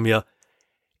to hear from you.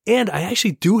 And I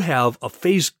actually do have a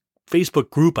Facebook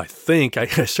group, I think. I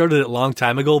started it a long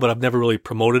time ago, but I've never really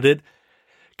promoted it.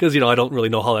 Because, I don't really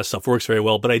know how that stuff works very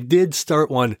well. But I did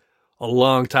start one a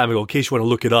long time ago, in case you want to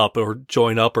look it up or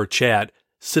join up or chat.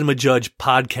 Cinema Judge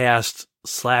Podcast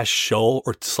 /show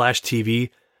or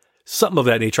 /TV. Something of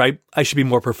that nature. I should be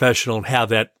more professional and have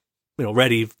that,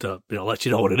 ready to, let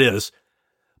you know what it is.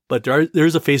 But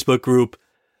there's a Facebook group,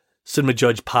 Cinema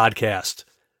Judge Podcast.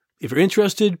 If you're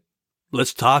interested,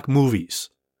 let's talk movies.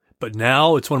 But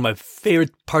now it's one of my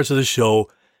favorite parts of the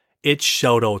show. It's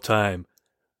shout out time.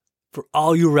 For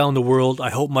all you around the world,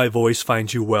 I hope my voice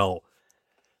finds you well.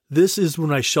 This is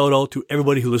when I shout out to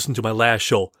everybody who listened to my last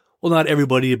show. Well, not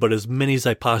everybody, but as many as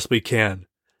I possibly can.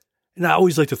 And I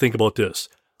always like to think about this.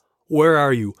 Where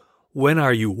are you? When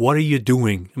are you? What are you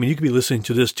doing? I mean, you could be listening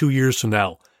to this 2 years from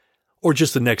now, or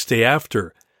just the next day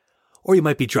after. Or you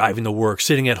might be driving to work,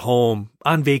 sitting at home,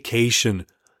 on vacation.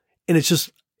 And it's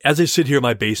just, as I sit here in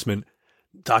my basement,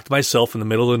 talk to myself in the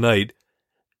middle of the night,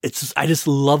 I just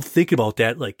love thinking about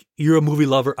that. Like, you're a movie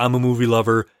lover, I'm a movie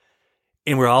lover,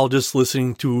 and we're all just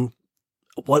listening to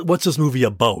what's this movie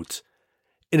about?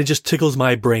 And it just tickles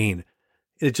my brain.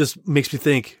 And it just makes me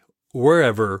think,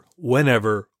 wherever,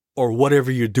 whenever, or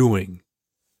whatever you're doing,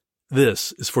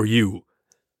 this is for you.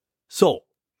 So,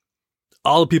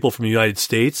 all the people from the United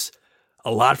States, a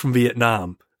lot from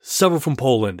Vietnam, several from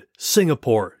Poland,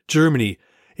 Singapore, Germany,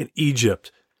 and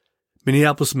Egypt,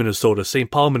 Minneapolis, Minnesota,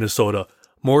 St. Paul, Minnesota,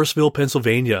 Morrisville,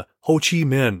 Pennsylvania, Ho Chi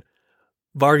Minh,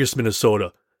 Vargas,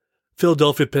 Minnesota,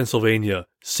 Philadelphia, Pennsylvania,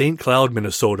 St. Cloud,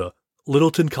 Minnesota,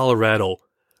 Littleton, Colorado,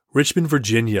 Richmond,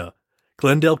 Virginia,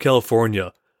 Glendale,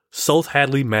 California, South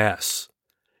Hadley, Mass.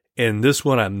 And this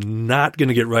one I'm not going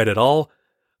to get right at all,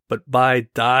 but by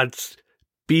Dodds,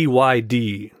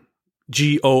 BYDGOS,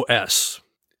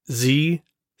 ZCZ.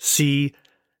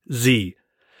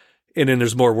 And then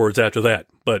there's more words after that,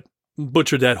 but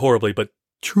butchered that horribly, but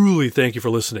truly thank you for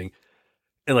listening.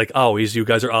 And like always, you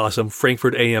guys are awesome.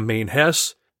 Frankfurt AM, Maine,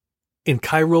 Hesse, in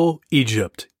Cairo,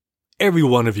 Egypt. Every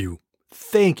one of you,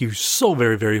 thank you so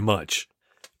very, very much.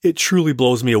 It truly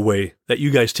blows me away that you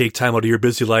guys take time out of your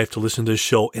busy life to listen to this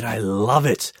show, and I love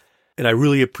it. And I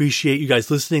really appreciate you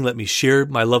guys listening. Let me share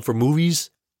my love for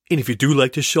movies. And if you do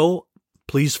like the show,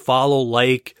 please follow,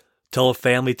 like, tell a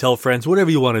family, tell friends, whatever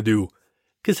you want to do.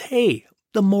 Because, hey,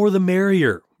 the more the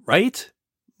merrier, right?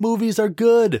 Movies are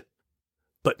good.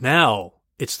 But now,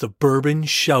 it's the Bourbon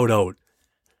Shoutout.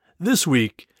 This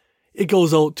week, it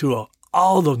goes out to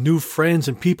all the new friends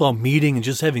and people I'm meeting and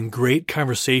just having great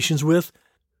conversations with.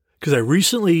 Because I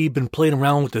recently been playing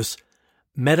around with this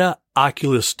Meta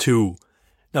Oculus 2.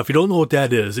 Now, if you don't know what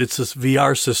that is, it's this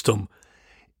VR system.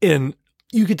 And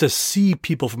you get to see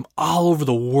people from all over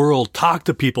the world, talk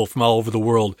to people from all over the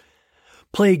world,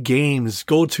 play games,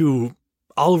 go to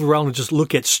all over around and just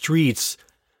look at streets.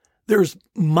 There's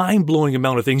mind-blowing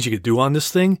amount of things you could do on this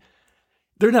thing.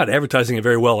 They're not advertising it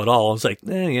very well at all. It's like,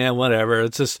 yeah, whatever.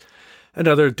 It's just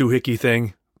another doohickey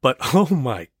thing. But oh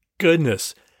my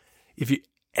goodness. If you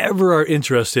ever are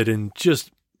interested in just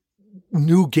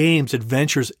new games,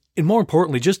 adventures, and more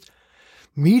importantly, just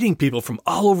meeting people from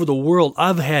all over the world.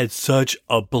 I've had such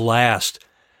a blast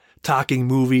talking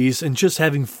movies and just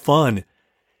having fun,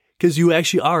 because you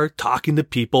actually are talking to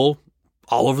people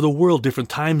all over the world, different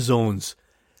time zones.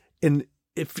 And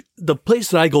if the place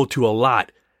that I go to a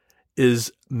lot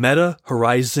is Meta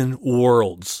Horizon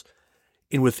Worlds.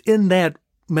 And within that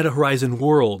Meta Horizon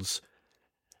Worlds,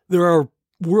 there are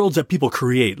worlds that people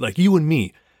create, like you and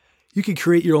me. You could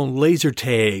create your own laser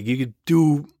tag. You could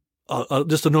do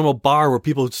just a normal bar where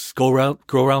people just go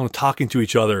around talking to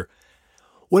each other.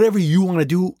 Whatever you want to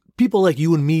do, people like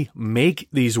you and me make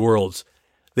these worlds.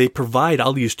 They provide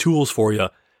all these tools for you.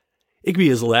 It can be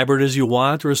as elaborate as you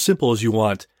want or as simple as you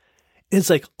want. And it's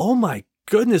like, oh my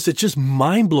goodness, it's just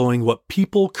mind-blowing what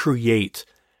people create.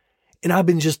 And I've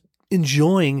been just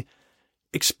enjoying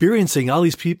experiencing all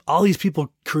these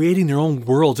people creating their own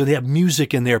worlds, and they have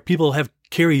music in there. People have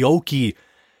karaoke.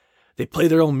 They play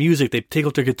their own music. They take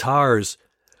out their guitars.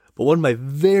 But one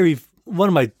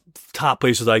of my top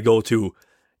places I go to,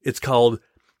 it's called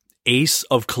Ace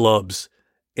of Clubs,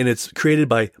 and it's created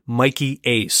by Mikey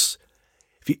Ace.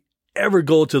 If you ever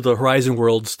go to the Horizon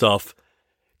World stuff,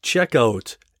 check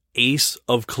out Ace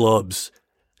of Clubs.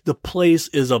 The place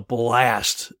is a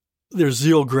blast. There's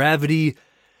zero gravity.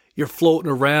 You're floating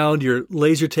around. You're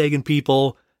laser tagging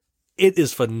people. It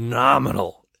is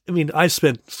phenomenal. I mean, I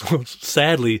spent,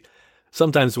 sadly,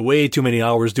 sometimes way too many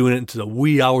hours doing it into the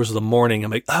wee hours of the morning.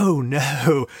 I'm like, oh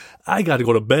no, I got to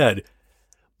go to bed.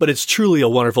 But it's truly a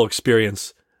wonderful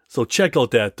experience. So check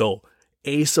out that though.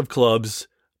 Ace of Clubs,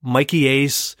 Mikey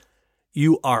Ace.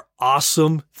 You are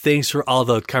awesome. Thanks for all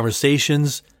the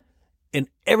conversations. And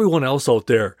everyone else out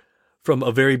there, from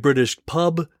A Very British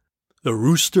Pub, The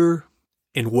Rooster,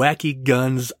 and Wacky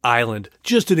Guns Island,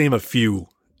 just to name a few.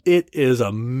 It is an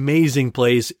amazing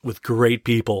place with great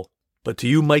people. But to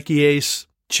you, Mikey Ace,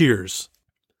 cheers.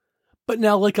 But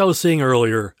now, like I was saying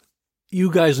earlier,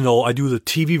 you guys know I do the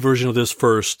TV version of this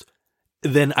first,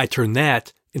 then I turn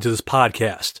that into this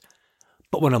podcast.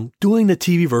 But when I'm doing the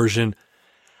TV version,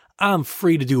 I'm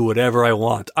free to do whatever I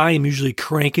want. I am usually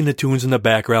cranking the tunes in the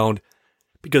background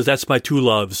because that's my two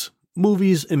loves,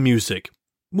 movies and music.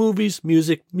 Movies,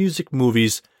 music,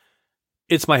 movies.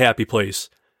 It's my happy place.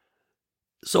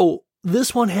 So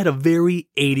this one had a very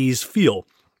 80s feel.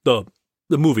 The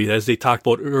movie, as they talked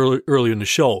about earlier in the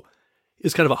show,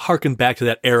 is kind of a harken back to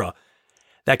that era,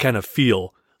 that kind of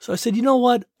feel. So I said, you know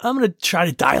what? I'm going to try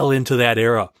to dial into that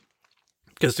era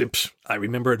because I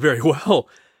remember it very well.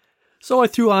 So I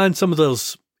threw on some of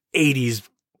those 80s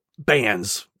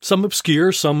bands, some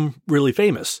obscure, some really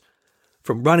famous,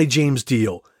 from Ronnie James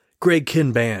Dio, Greg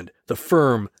Kihn Band, The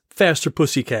Firm, Faster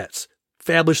Pussycats,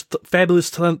 Fabulous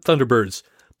Thunderbirds,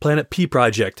 Planet P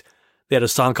Project. They had a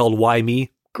song called Why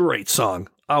Me? Great song.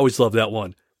 I always loved that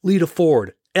one. Lita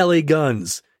Ford, LA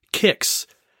Guns, Kicks.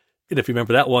 And if you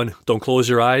remember that one, Don't Close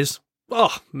Your Eyes.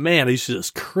 Oh man, I used to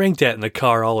just crank that in the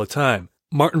car all the time.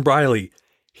 Martin Briley,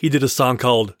 he did a song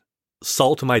called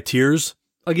Salt to My Tears.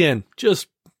 Again, just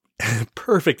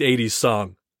perfect 80s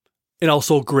song. And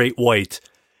also Great White.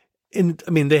 And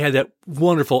I mean, they had that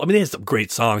wonderful, they had some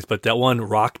great songs, but that one,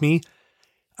 Rock Me,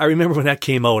 I remember when that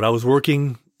came out, I was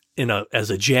working as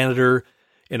a janitor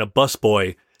and a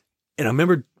busboy, and I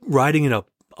remember riding in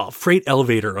a freight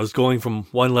elevator. I was going from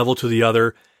one level to the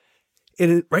other,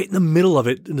 and right in the middle of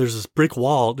it, there's this brick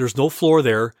wall. There's no floor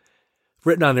there.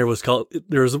 Written on there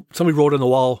somebody wrote on the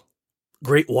wall,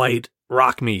 Great White,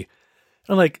 Rock Me. And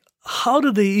I'm like, how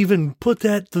did they even put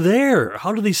that there?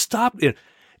 How did they stop it?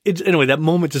 Anyway, that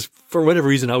moment just, for whatever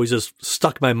reason, always just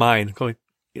stuck in my mind, going,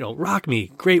 Rock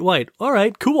Me, Great White. All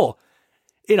right, cool.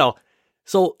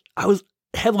 So I was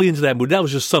heavily into that mood. That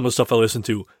was just some of the stuff I listened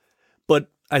to. But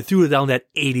I threw it down that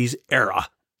 80s era.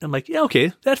 I'm like, yeah,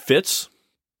 okay, that fits.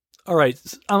 All right,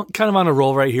 I'm kind of on a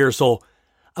roll right here, so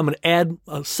I'm going to add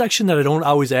a section that I don't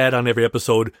always add on every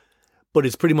episode, but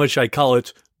it's pretty much, I call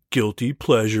it Guilty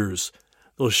Pleasures.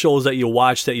 Those shows that you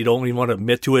watch that you don't even want to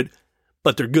admit to it,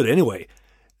 but they're good anyway.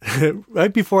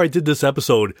 Right before I did this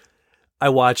episode, I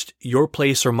watched Your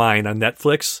Place or Mine on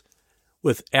Netflix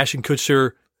with Ashton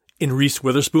Kutcher and Reese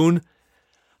Witherspoon.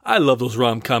 I love those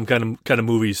rom-com kind of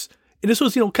movies. And this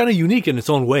was, kind of unique in its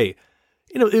own way.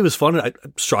 It was fun. I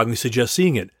strongly suggest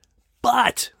seeing it.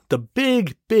 But the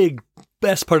big, big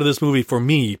best part of this movie for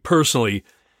me personally,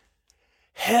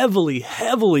 heavily,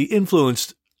 heavily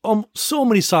influenced so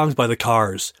many songs by the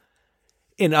Cars.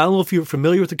 And I don't know if you're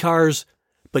familiar with the Cars,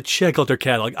 but check out their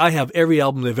catalog. I have every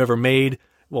album they've ever made.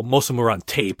 Well, most of them were on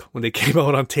tape. When they came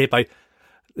out on tape, I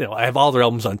have all their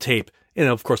albums on tape. And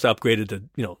of course, I upgraded to,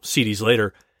 CDs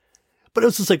later. But it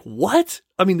was just like, what?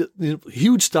 I mean,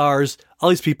 huge stars, all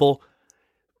these people,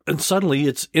 and suddenly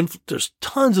there's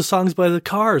tons of songs by the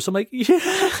Cars. I'm like,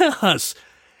 yes.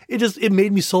 It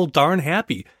made me so darn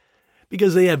happy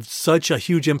because they have such a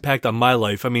huge impact on my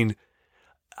life. I mean,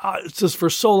 it's just for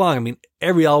so long. I mean,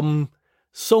 every album,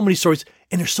 so many stories,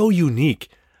 and they're so unique.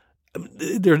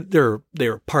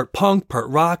 They're part punk, part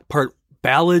rock, part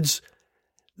ballads.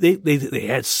 They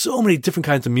had so many different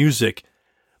kinds of music,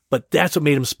 but that's what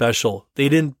made them special. They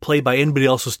didn't play by anybody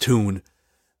else's tune.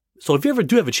 So if you ever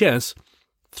do have a chance,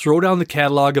 throw down the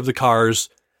catalog of the Cars,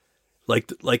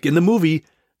 like in the movie.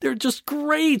 They're just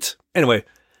great. Anyway,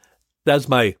 that's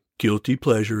my guilty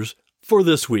pleasures for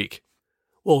this week.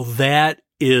 Well, that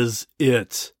is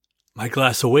it. My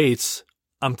glass awaits.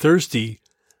 I'm thirsty.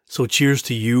 So cheers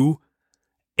to you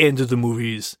and to the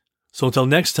movies. So until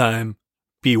next time,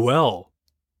 be well,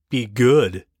 be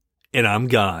good, and I'm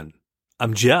gone.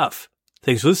 I'm Jeff.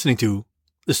 Thanks for listening to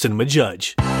The Cinema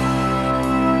Judge.